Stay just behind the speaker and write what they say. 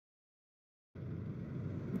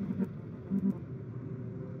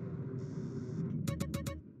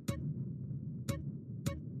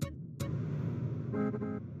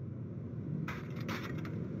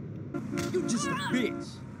You just a bitch.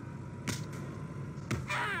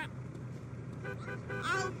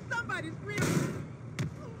 Oh, somebody's real.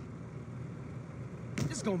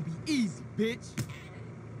 It's gonna be easy, bitch.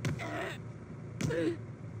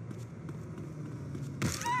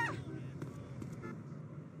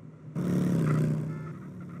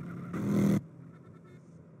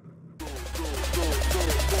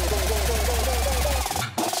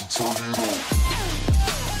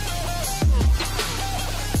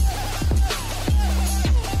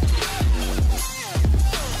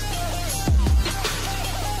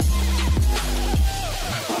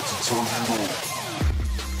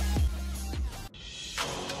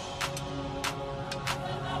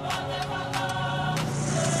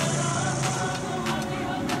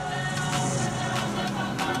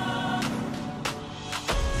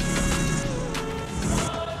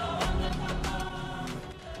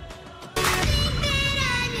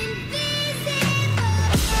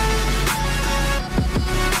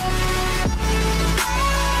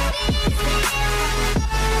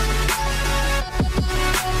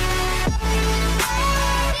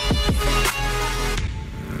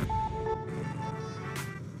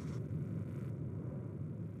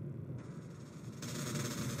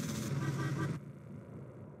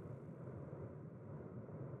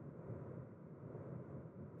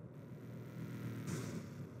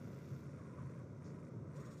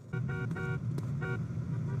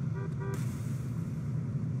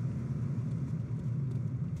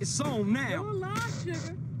 It's on now. You're alive,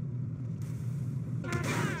 sugar.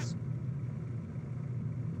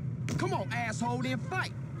 Come on, asshole, then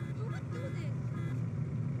fight.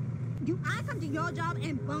 Do I come to your job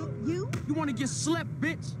and bump you? You wanna get slept,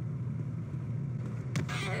 bitch?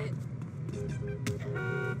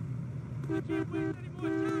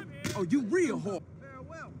 Oh, you real whore.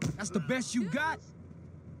 Farewell. That's the best you got?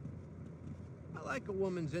 I like a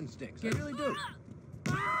woman's instincts. I really do.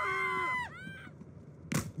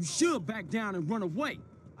 You should back down and run away.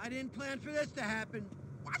 I didn't plan for this to happen.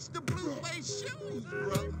 Watch the blue suede shoes,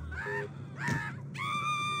 brother.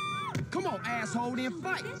 Come on, asshole, then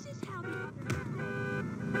fight.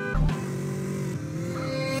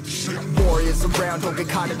 Warriors around, don't get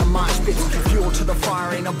caught in the mosh pit. Fuel to the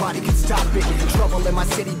fire, ain't nobody can stop it. Trouble in my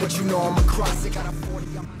city, but you know I'm across it. Got a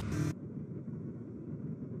 40 on my...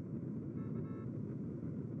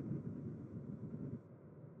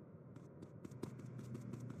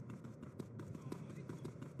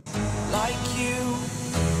 Like you,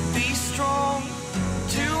 be strong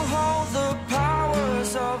to hold the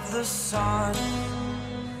powers of the sun.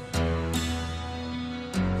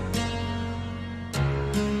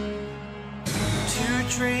 To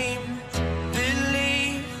dream,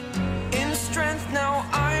 believe in strength. Now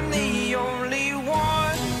I'm the only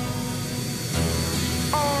one,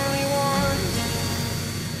 only one.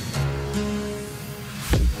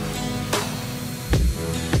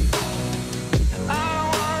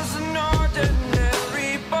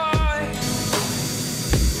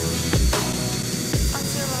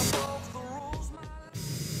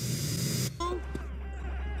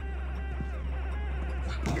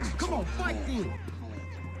 Come on, fight then.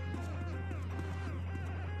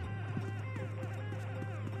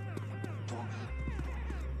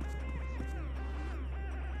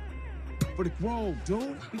 For the grove,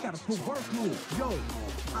 dude. We gotta put work in. Yo,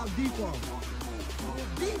 how deep are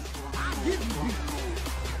we? Deep? I give you deep.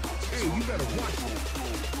 Hey, you better watch it.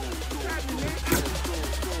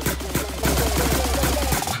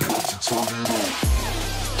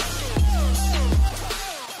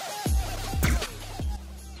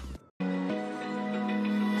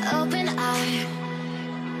 Open eye,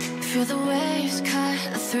 feel the waves cut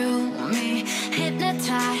through me,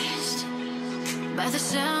 hypnotized by the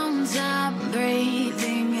sounds I'm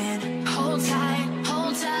breathing in. Hold tight,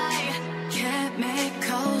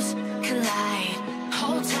 chemicals collide.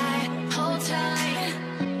 Hold tight, hold tight,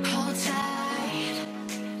 hold tight.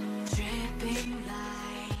 Dripping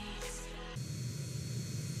lights.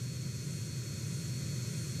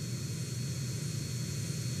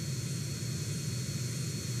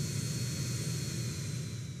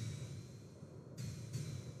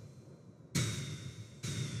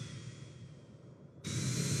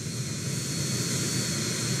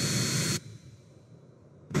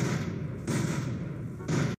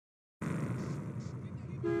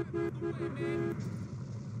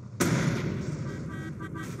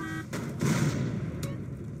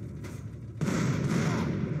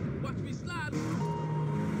 Watch me slide.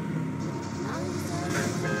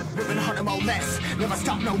 Ripping harder, more less. Never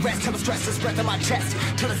stop, no rest. Till the stress is breath in my chest.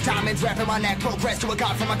 Till it's diamonds wrapping my neck. Progress to a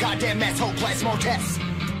god from a goddamn mess. Hopeless, more tests.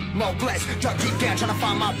 More blessed. Dug deep down, trying to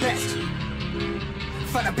find my best.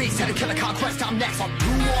 Find a beast and a killer conquest, I'm next. I'm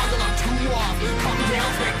too on till I'm too off. Come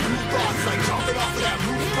down, make new thoughts, like jumping off of that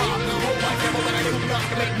rooftop. Whole life never when I do enough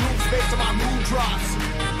to make moves based on my mood drops.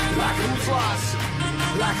 Like who's lost?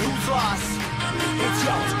 Like who's lost? It's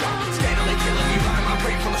yours, steadily killing me, running my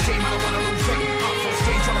brain full of shame. I don't wanna lose weight. I'm full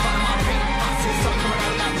stage, trying to run my pain. I see something coming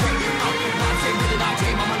out of that brain. I'm not saying really not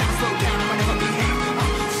tame. I'ma never slow down, I'ma never behave.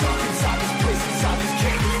 I'm stuck inside this place, inside this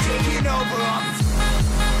cage. It's taking over,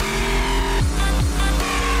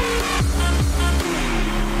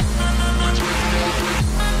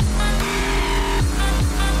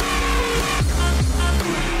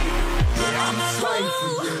 I'm a slave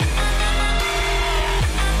for you.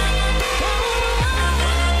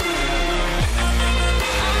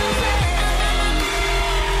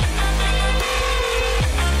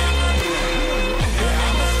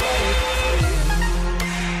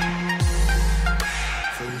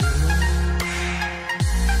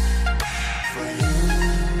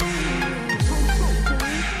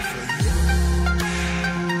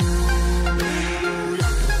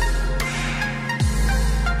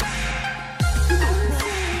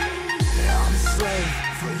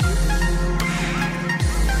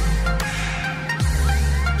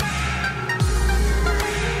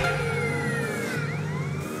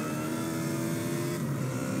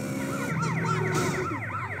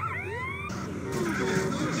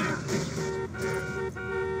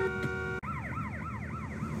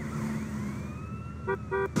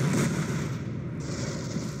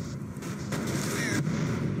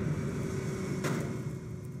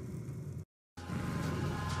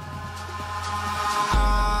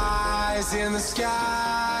 In the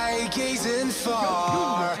sky, gazing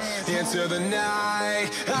far into the night,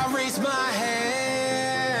 I raise my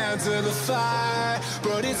hand to the fire,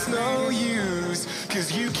 but it's no use,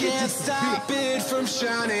 'cause you can't stop it from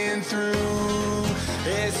shining through.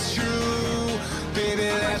 It's true, baby,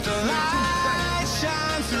 let the light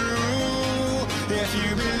shine through. If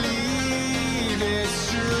you believe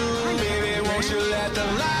it's true, baby, won't you let the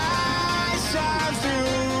light shine through?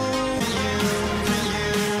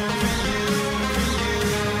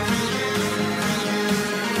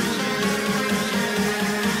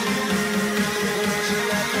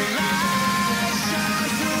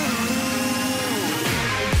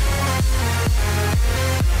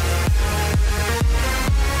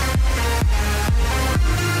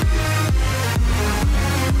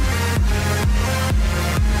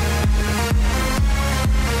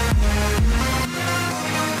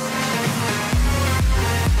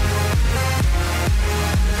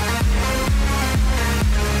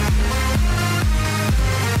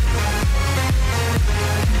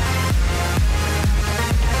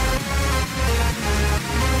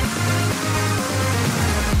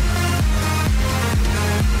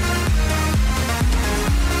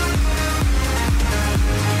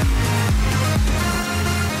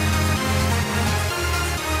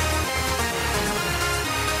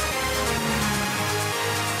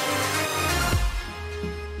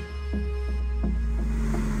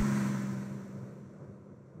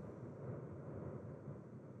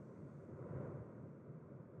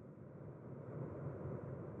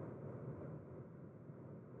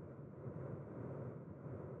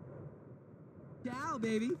 Ciao,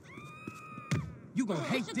 baby. You gonna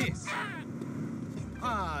hate this.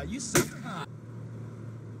 Ah, you suck.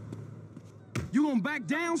 You gonna back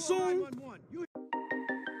down soon?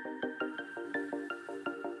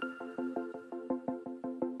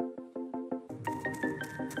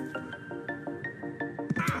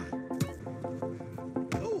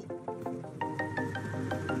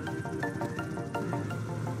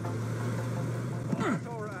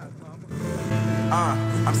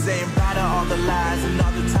 I'm saying bye to all the lies and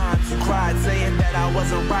all the times you cried, saying that I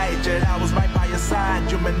wasn't right, yet I was right by your side.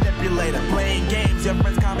 You manipulator, playing games, your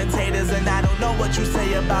friends commentators, and I don't know what you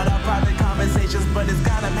say about our private conversations, but it's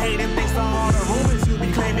got them hating thanks to all the rumors you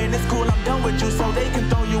be claiming. It's cool, I'm done with you, so they can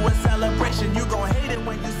throw you a celebration. You gon' hate it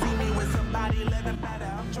when you see me with somebody living better.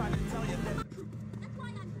 I'm trying to tell you that. That's why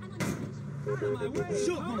I'm on the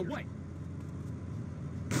Shut up on the way.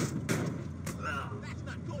 That's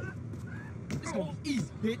not good. It's gonna be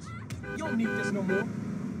easy, bitch. You don't need this no more.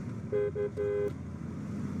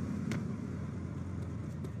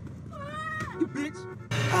 You bitch.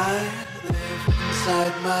 I live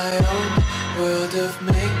inside my own world of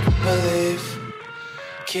make-believe.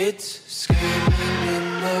 Kids screaming in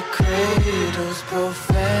the cradles,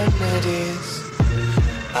 profanities.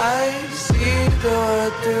 I see the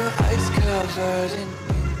world through ice covered in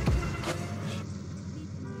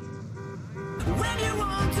When you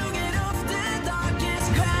want to get off the darkest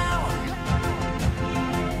ground,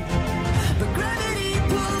 but gravity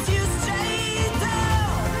pulls you straight down.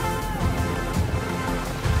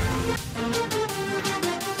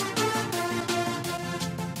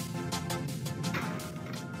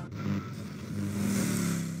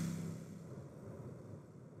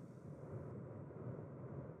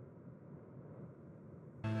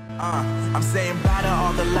 I'm saying bye to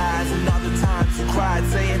all the lies and all the times you cried,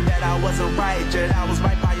 saying that I wasn't right, yet I was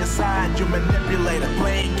right by your side. You manipulator,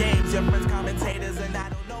 playing games, your friends commentators, and I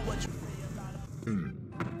don't know what you say about them.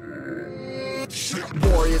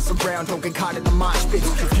 Warriors around, don't get caught in the mosh pit.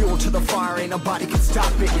 Fuel to the fire, ain't nobody can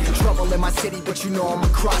stop it. Trouble in my city, but you know I'm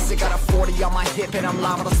across it. Got a 40 on my hip and I'm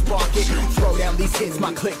liable to spark it. Throw down these hits,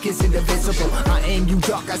 my click is indivisible. I aim, you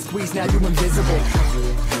duck, I squeeze, now you invisible.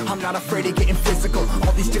 I'm not afraid of getting physical.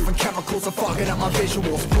 All these different chemicals are fogging up my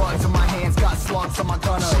visuals. Bloods on my hands, got slugs on my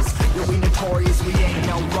gunners. Yo, we notorious, we ain't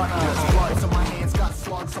no runners. Bloods on my hands, got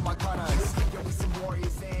slugs on my gunners. Yo, we some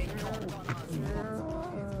warriors, they ain't no runners.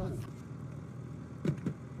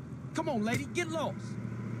 Come on, lady, get lost.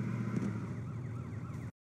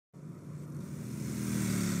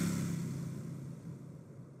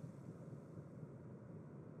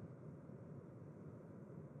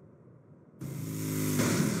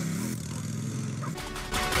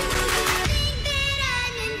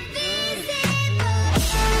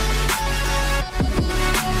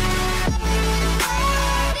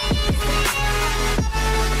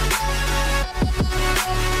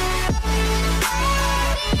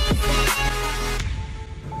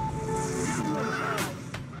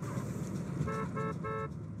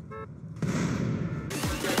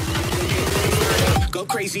 Go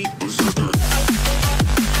crazy.